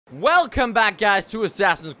Welcome back, guys, to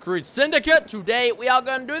Assassin's Creed Syndicate. Today, we are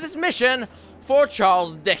going to do this mission for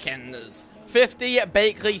Charles Dickens, 50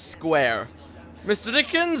 Bakley Square. Mr.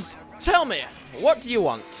 Dickens, tell me, what do you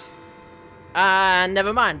want?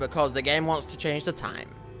 Never mind, because the game wants to change the time.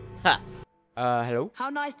 Hello? How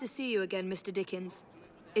nice to see you again, Mr. Dickens.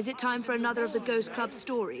 Is it time for another of the Ghost Club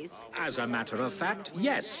stories? As a matter of fact,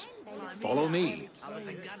 yes. Follow me.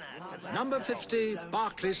 Number 50,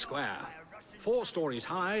 Berkeley Square. 4 stories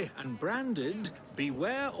high and branded,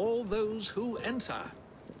 "Beware all those who enter."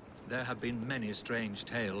 There have been many strange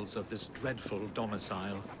tales of this dreadful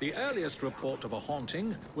domicile. The earliest report of a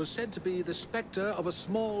haunting was said to be the spectre of a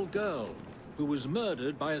small girl who was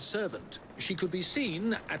murdered by a servant. She could be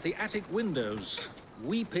seen at the attic windows,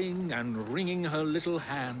 weeping and wringing her little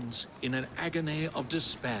hands in an agony of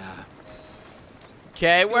despair.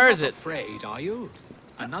 Okay, where is it? You're not afraid, are you?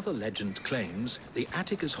 Another legend claims the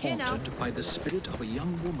attic is haunted by the spirit of a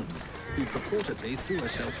young woman who purportedly threw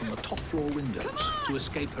herself from the top floor windows to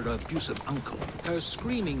escape her abusive uncle. Her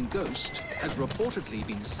screaming ghost has reportedly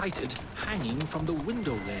been sighted hanging from the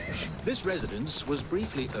window ledge. This residence was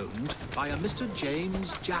briefly owned by a Mr.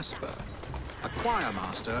 James Jasper, a choir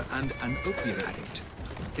master and an opium addict.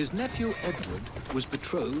 His nephew Edward was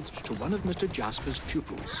betrothed to one of Mr. Jasper's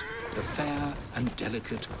pupils, the fair and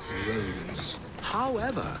delicate Rose.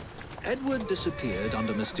 However, Edward disappeared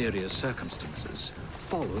under mysterious circumstances,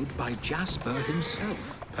 followed by Jasper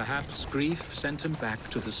himself. Perhaps grief sent him back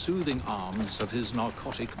to the soothing arms of his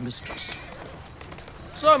narcotic mistress.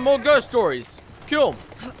 So, more ghost stories. Cool.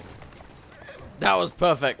 That was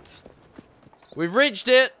perfect. We've reached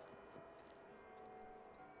it.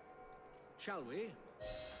 Shall we?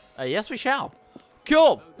 Yes, we shall.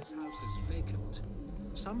 Cool. Though this house is vacant,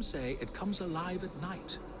 some say it comes alive at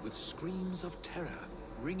night with screams of terror,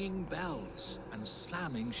 ringing bells, and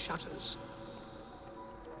slamming shutters.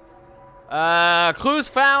 Clues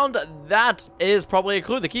found. That is probably a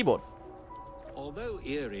clue, the keyboard. Although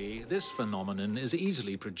eerie, this phenomenon is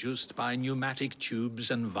easily produced by pneumatic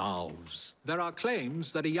tubes and valves. There are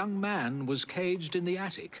claims that a young man was caged in the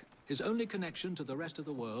attic. His only connection to the rest of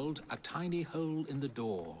the world, a tiny hole in the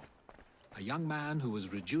door. A young man who was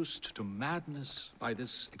reduced to madness by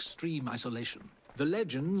this extreme isolation. The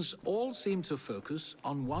legends all seem to focus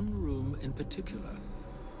on one room in particular.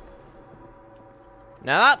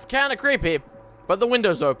 Now that's kind of creepy, but the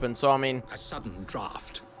window's open, so I mean... A sudden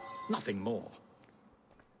draft. Nothing more.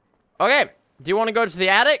 Okay, do you want to go to the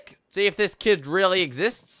attic? See if this kid really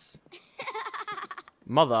exists?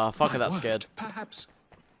 Motherfucker, that's scared. Perhaps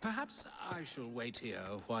I shall wait here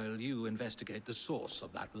while you investigate the source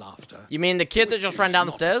of that laughter. You mean the kid that just ran down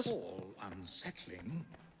the stairs? Not at all unsettling.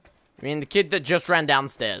 You mean the kid that just ran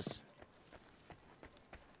downstairs?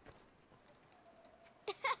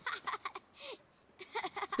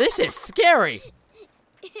 This is scary.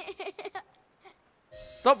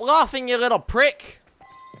 Stop laughing, you little prick.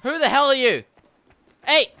 Who the hell are you?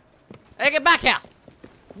 Hey, get back here.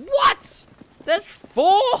 What? There's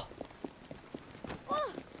 4?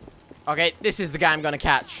 Okay, this is the guy I'm gonna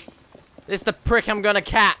catch. This is the prick I'm gonna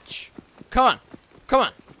catch. Come on. Come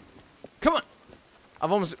on. Come on.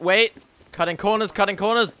 I've almost... Wait. Cutting corners, cutting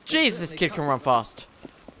corners. Jeez, this kid can run fast.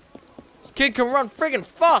 This kid can run friggin'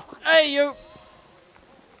 fast. Hey, you.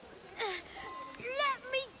 Let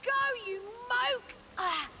me go, you moke.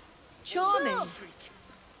 Charming.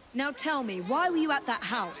 Now tell me, why were you at that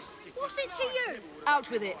house? What's it to you? Out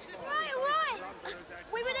with it. Right.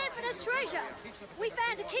 We were there for the treasure. We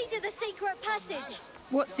found a key to the secret passage.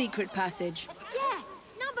 What secret passage? Yeah,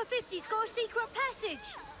 number 50's got a secret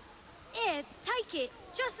passage. Here, take it.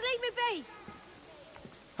 Just leave me be.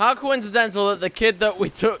 How coincidental that the kid that we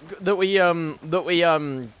took,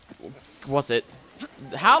 what's it?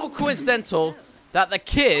 How coincidental that the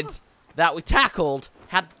kid that we tackled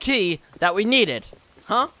had the key that we needed?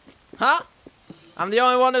 Huh? Huh? I'm the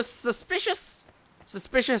only one who's suspicious?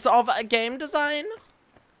 Suspicious of a game design?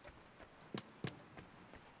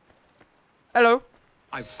 Hello?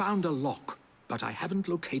 I've found a lock, but I haven't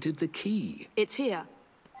located the key. It's here.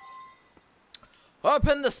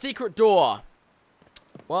 Open the secret door.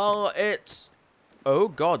 Well, it's... Oh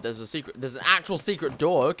god, there's a secret... There's an actual secret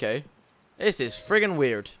door, okay. This is friggin'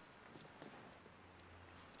 weird.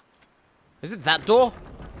 Is it that door?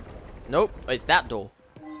 Nope, it's that door.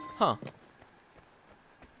 Huh.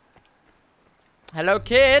 Hello,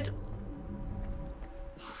 kid.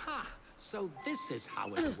 Ha! So this is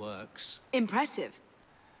how it works. Impressive.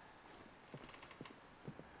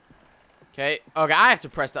 Okay, I have to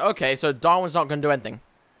press that. Okay, so Darwin's not gonna do anything.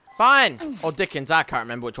 Fine. Or Dickens, I can't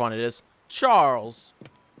remember which one it is. Charles.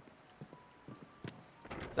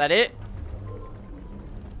 Is that it?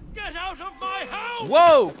 out of my house!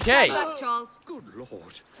 Whoa, okay. Stand back, Charles. Good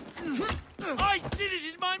Lord. I did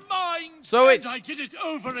it in my mind! So and it's... I did it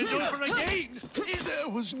over and over again! There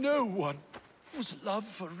was no one whose love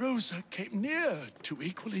for Rosa came near to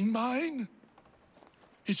equaling mine.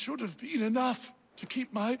 It should have been enough to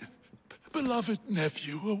keep my beloved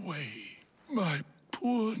nephew away. My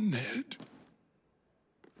poor Ned.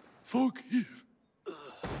 Forgive.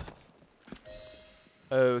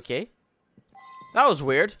 Okay. That was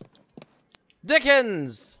weird.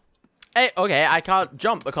 Dickens! Hey, okay, I can't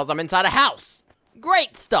jump because I'm inside a house.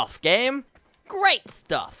 Great stuff, game. Great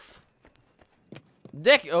stuff.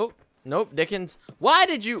 Oh, nope, Dickens. Why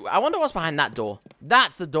did you... I wonder what's behind that door.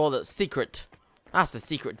 That's the door that's secret. That's the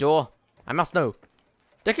secret door. I must know.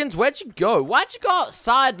 Dickens, where'd you go? Why'd you go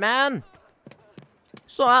outside, man?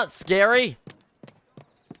 It's not that scary.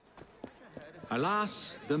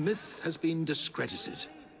 Alas, the myth has been discredited.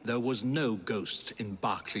 There was no ghost in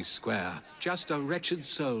Berkeley Square, just a wretched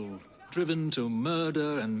soul, driven to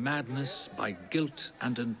murder and madness by guilt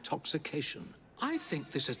and intoxication. I think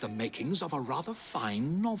this is the makings of a rather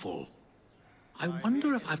fine novel. I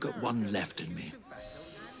wonder if I've got one left in me.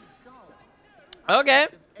 Okay.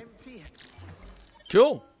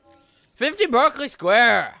 Cool. 50 Berkeley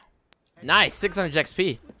Square. Nice, 600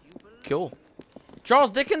 XP. Cool. Charles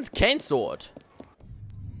Dickens cane sword.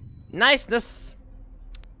 Niceness.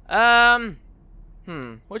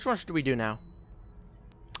 Which one should we do now?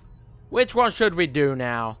 Which one should we do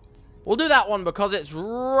now? We'll do that one because it's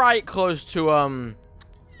right close to,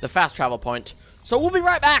 the fast travel point. So we'll be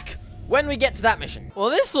right back when we get to that mission. Well,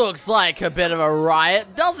 this looks like a bit of a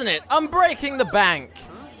riot, doesn't it? I'm breaking the bank.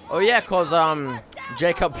 Oh, yeah, because,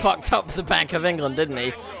 Jacob fucked up the Bank of England, didn't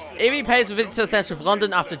he? Evie pays for visits to the centre of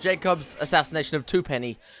London after Jacob's assassination of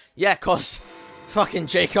Twopenny. Yeah, cause fucking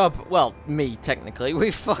Jacob, well, me technically,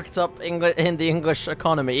 we fucked up in the English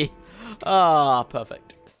economy. Ah,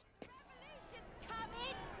 perfect.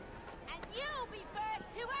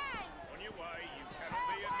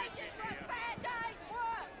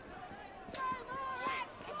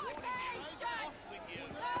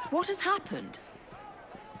 What has happened?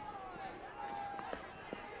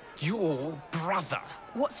 Your brother.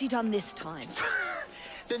 What's he done this time?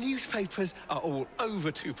 The newspapers are all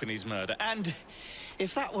over Twopenny's murder, and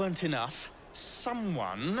if that weren't enough,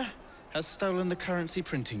 someone has stolen the currency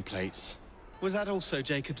printing plates. Was that also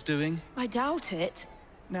Jacob's doing? I doubt it.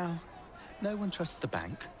 Now, no one trusts the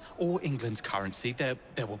bank or England's currency. There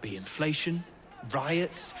will be inflation,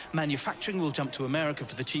 riots, manufacturing will jump to America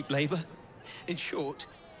for the cheap labor. In short,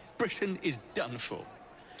 Britain is done for.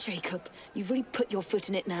 Jacob, you've really put your foot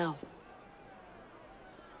in it now.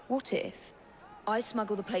 What if I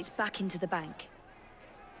smuggle the plates back into the bank?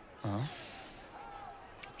 Well,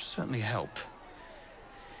 certainly help.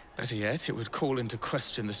 Better yet, it would call into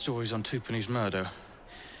question the stories on Twopenny's murder,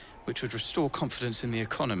 which would restore confidence in the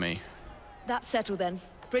economy. That's settled then.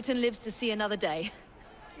 Britain lives to see another day.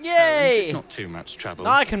 Yay! It's not too much trouble.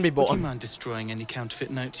 I can be bought. Would you mind destroying any counterfeit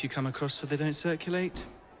notes you come across so they don't circulate?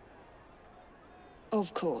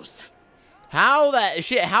 Of course.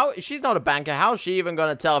 She's not a banker. How is she even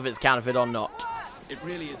gonna tell if it's counterfeit or not? It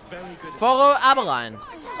really is very good. Follow Abeline.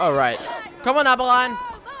 All right. Come on, Abeline.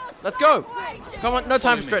 Let's go. Come on. No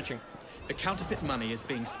time for stretching. The counterfeit money is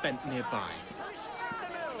being spent nearby.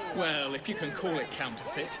 Well, if you can call it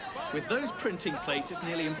counterfeit. With those printing plates, it's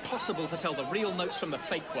nearly impossible to tell the real notes from the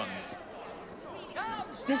fake ones.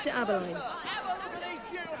 Mr. Abeline.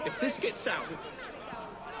 If this gets out...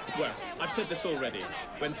 Well, I've said this already.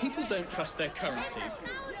 When people don't trust their currency,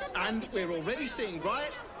 and we're already seeing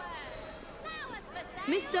riots...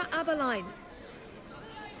 Mr. Abeline.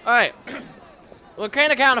 All right.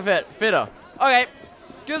 Locate a counterfeit. Fitter. Okay.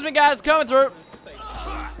 Excuse me, guys. Coming through.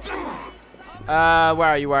 Where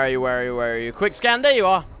are you? Where are you? Where are you? Where are you? Quick scan. There you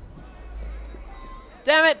are.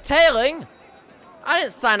 Damn it, tailing. I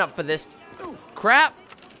didn't sign up for this crap.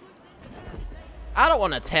 I don't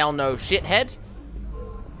want to tail no shithead.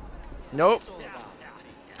 Nope.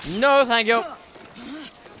 No, thank you.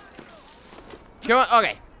 Come on.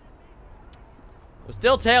 Okay. We're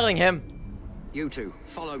still tailing him. You two,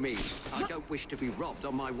 follow me. I don't wish to be robbed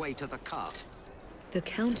on my way to the cart. The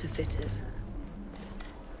counterfeiters.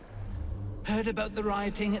 Heard about the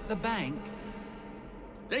rioting at the bank?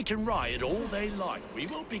 They can riot all they like. We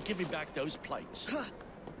won't be giving back those plates.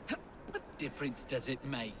 What difference does it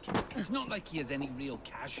make? It's not like he has any real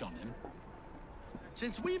cash on him.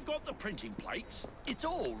 Since we've got the printing plates, it's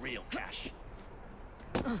all real cash.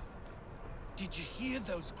 Did you hear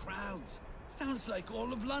those crowds? Sounds like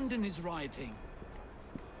all of London is rioting.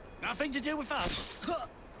 Nothing to do with us.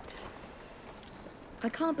 I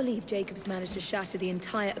can't believe Jacob's managed to shatter the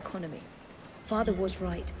entire economy. Father was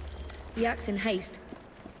right. He acts in haste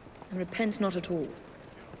and repents not at all.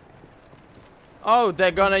 Oh, they're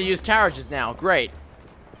gonna use carriages now. Great.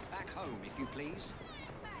 Back home, if you please.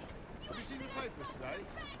 Have you seen the papers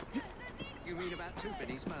today? You read about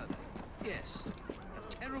Twopenny's murder? Yes.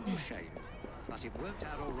 A terrible shame. But it worked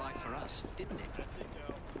out all right for us, didn't it?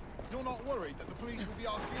 You're not worried that the police will be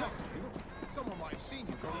asking after you? Someone might have seen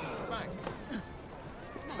you going to the bank.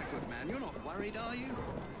 My good man, you're not worried, are you?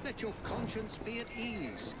 Let your conscience be at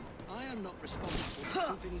ease. I am not responsible for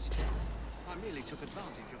Twopenny's death. I merely took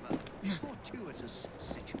advantage of a fortuitous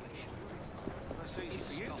situation.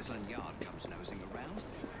 If Scotland Yard comes nosing around,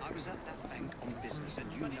 I was at that bank on business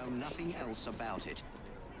and you know nothing else about it.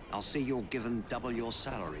 I'll see you're given double your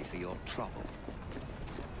salary for your trouble.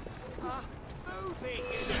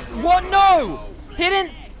 What? No! He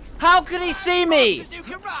didn't... How could he see me?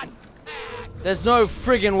 There's no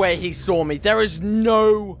friggin' way he saw me. There is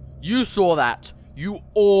no... You saw that. You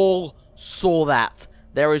all saw that.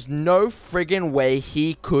 There is no friggin' way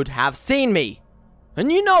he could have seen me.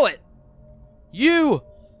 And you know it. You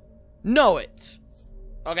know it.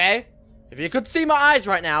 Okay? If you could see my eyes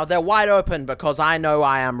right now, they're wide open because I know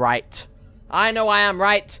I am right. I know I am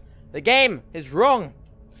right. The game is wrong.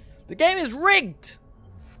 The game is rigged.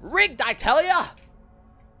 Rigged, I tell ya.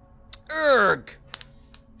 Urgh.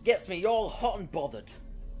 Gets me all hot and bothered.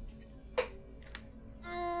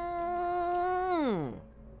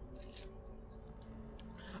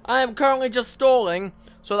 I am currently just stalling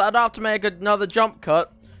so that I don't have to make another jump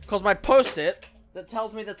cut because my post-it that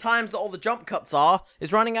tells me the times that all the jump cuts are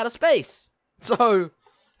is running out of space. So,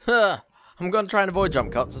 I'm going to try and avoid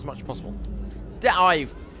jump cuts as much as possible.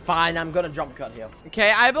 Fine, I'm going to jump cut here.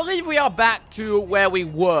 Okay, I believe we are back to where we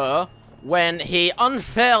were when he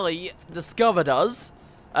unfairly discovered us.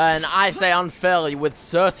 And I say unfairly with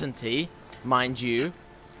certainty, mind you.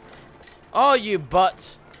 Oh, you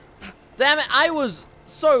butt. Damn it, I was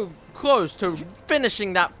so close to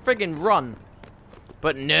finishing that friggin' run.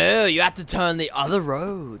 But no, you have to turn the other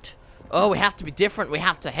road. Oh, we have to be different. We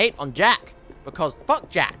have to hate on Jack. Because fuck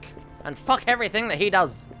Jack. And fuck everything that he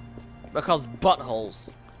does. Because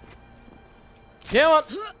buttholes. You know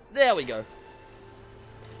what? There we go.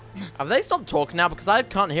 Have they stopped talking now? Because I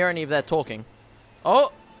can't hear any of their talking.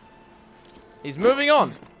 Oh. He's moving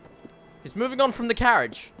on. He's moving on from the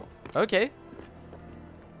carriage. Okay.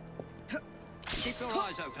 Keep your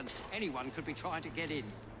eyes open. Anyone could be trying to get in.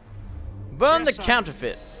 Burn the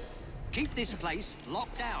counterfeit. Keep this place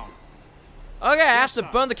locked down. Okay, I have to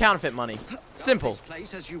burn the counterfeit money. Simple. This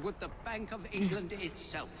place as you would the Bank of England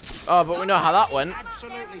itself. Oh, but we know how that went.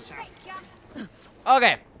 Absolutely, sir.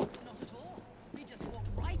 Okay.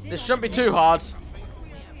 This shouldn't be too hard.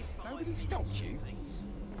 Nobody stopped you.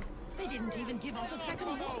 They didn't even give us a second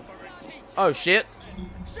look. Oh, shit.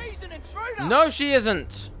 She's an intruder. No, she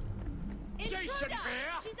isn't. Intruder! She's over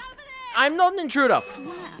there! I'm not an intruder.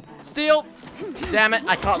 Steal. Damn it,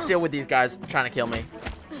 I can't steal with these guys trying to kill me.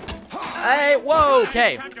 Hey, whoa,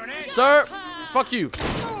 okay. Sir, fuck you.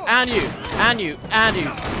 And you, and you, and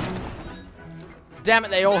you. Damn it,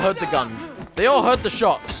 they all heard the gun. They all heard the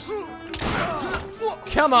shots.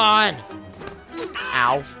 Come on.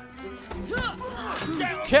 Ow.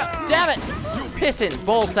 Damn it. Pissing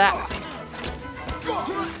ball sacks.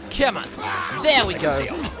 Come on. There we go.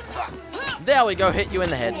 There we go. Hit you in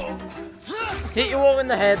the head. Hit you all in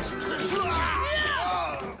the head.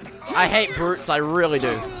 I hate brutes. I really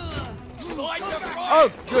do. Oh,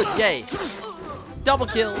 good. Yay. Double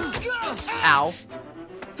kill. Ow.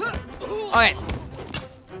 Okay.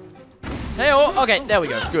 Hey, oh, okay. There we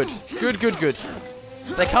go. Good. Good, good, good.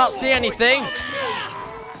 They can't see anything.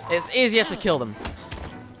 It's easier to kill them.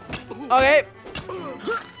 Okay.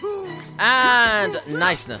 And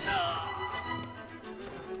niceness.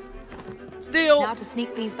 Steal. Now to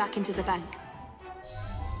sneak these back into the bank.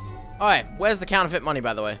 Alright, where's the counterfeit money,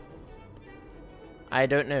 by the way? I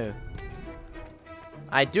don't know.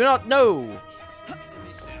 I do not know.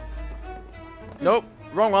 Nope,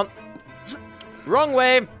 wrong one. Wrong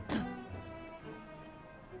way.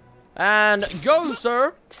 And go,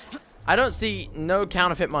 sir. I don't see no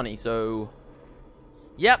counterfeit money, so...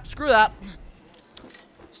 Yep, screw that.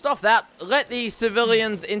 Stuff that. Let the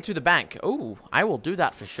civilians into the bank. Ooh, I will do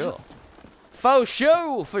that for sure. For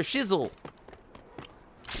show, for shizzle.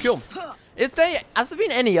 Cool. Has there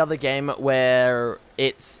been any other game where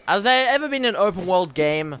it's... Has there ever been an open world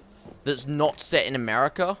game that's not set in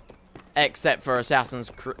America? Except for Assassins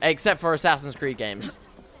Creed games.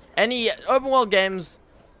 Any open world games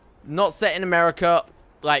not set in America,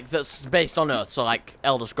 like, that's based on Earth. So, like,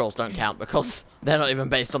 Elder Scrolls don't count because they're not even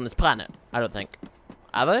based on this planet, I don't think.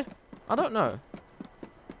 Are they? I don't know.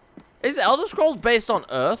 Is Elder Scrolls based on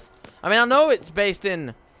Earth? I mean, I know it's based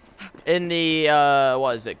in the,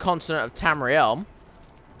 what is it, continent of Tamriel.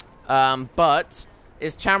 But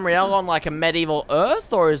is Tamriel on, like, a medieval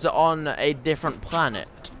Earth, or is it on a different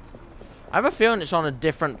planet? I have a feeling it's on a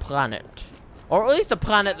different planet. Or at least a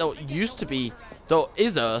planet that used to be, that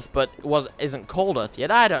is Earth, but isn't called Earth yet.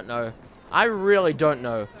 I don't know. I really don't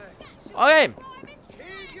know. Okay.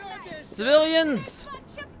 Civilians!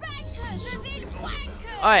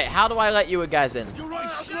 Alright, how do I let you guys in? You're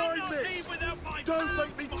right behind me. Don't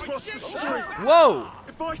make me cross the street. Whoa!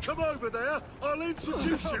 If I come over there, I'll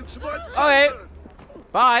introduce you to my Okay. person.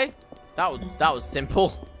 Bye. That was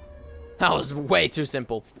simple. That was way too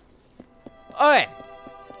simple. Okay.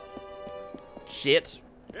 Shit.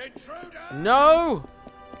 No.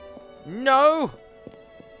 No.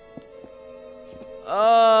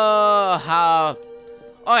 How?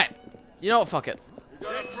 Okay. You know what? Fuck it.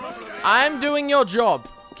 I'm doing your job,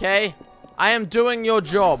 okay? I am doing your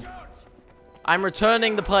job. I'm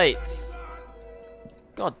returning the plates.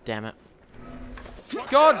 God damn it.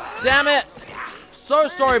 God damn it. So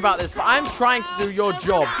sorry about this, but I'm trying to do your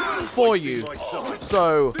job for you.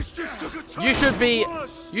 So, you should be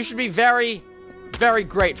very, very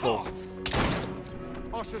grateful.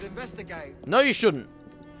 I should investigate. No, you shouldn't.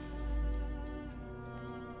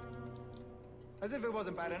 As if it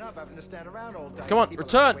wasn't bad enough having to stand around all day. Come on,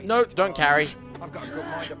 return. No, don't carry. I've got a good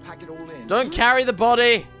mind to pack it all in. Don't carry the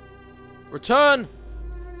body. Return.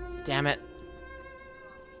 Damn it.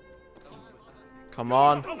 Come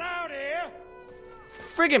on.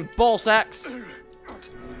 Friggin' ball sacks.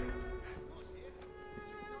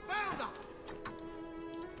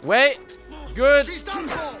 Wait. Good.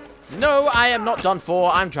 No, I am not done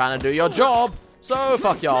for. I'm trying to do your job. So,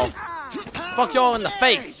 fuck y'all. Fuck y'all in the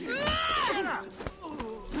face.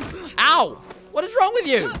 Ow! What is wrong with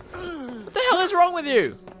you? What the hell is wrong with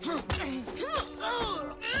you?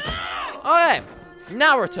 Okay.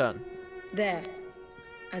 Now return. There.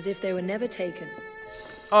 As if they were never taken.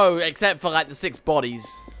 Oh, except for like the 6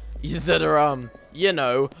 bodies that are, you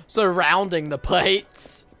know, surrounding the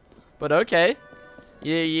plates. But okay.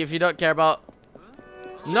 If you don't care about...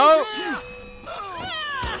 No!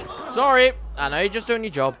 Sorry. I know you're just doing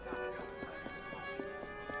your job.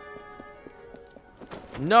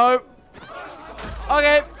 No.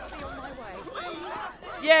 Okay.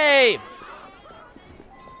 Yay!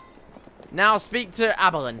 Now speak to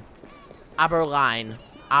Aberlin. Aberline.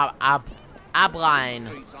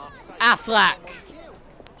 Abline. Affleck.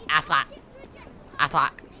 Affleck.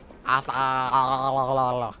 Affleck.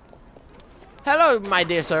 Affleck. Hello, my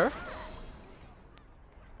dear sir.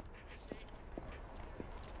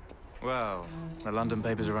 Well, the London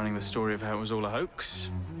papers are running the story of how it was all a hoax.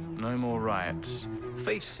 No more riots.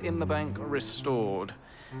 Faith in the bank restored.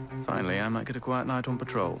 Finally, I might get a quiet night on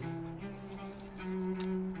patrol.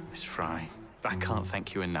 Miss Fry, I can't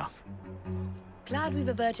thank you enough. Glad we've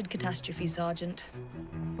averted catastrophe, Sergeant.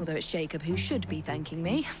 Although it's Jacob who should be thanking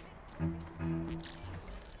me.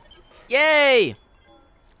 Yay!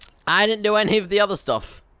 I didn't do any of the other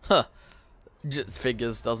stuff. Huh. Just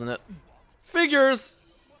figures, doesn't it? Figures!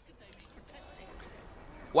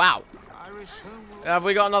 Wow. Have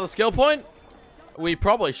we got another skill point? We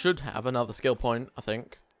probably should have another skill point, I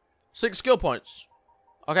think. 6 skill points.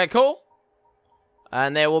 Okay, cool.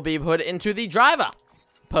 And they will be put into the driver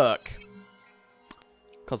perk.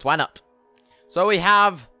 Because why not? So we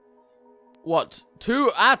have... What?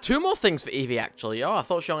 2 more things for Evie, actually. Oh, I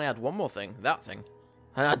thought she only had 1 more thing. That thing.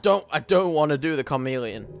 And I don't want to do the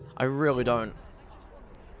chameleon. I really don't.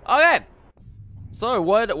 Okay. So,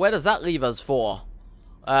 where does that leave us for?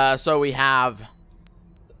 So we have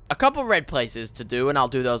a couple red places to do, and I'll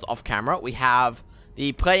do those off camera. We have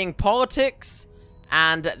the playing politics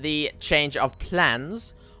and the change of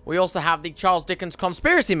plans. We also have the Charles Dickens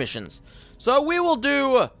conspiracy missions. So we will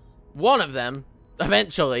do one of them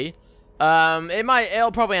eventually.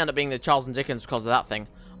 It'll probably end up being the Charles and Dickens because of that thing.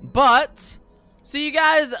 But see you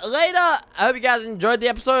guys later. I hope you guys enjoyed the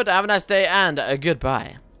episode. Have a nice day and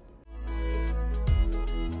goodbye.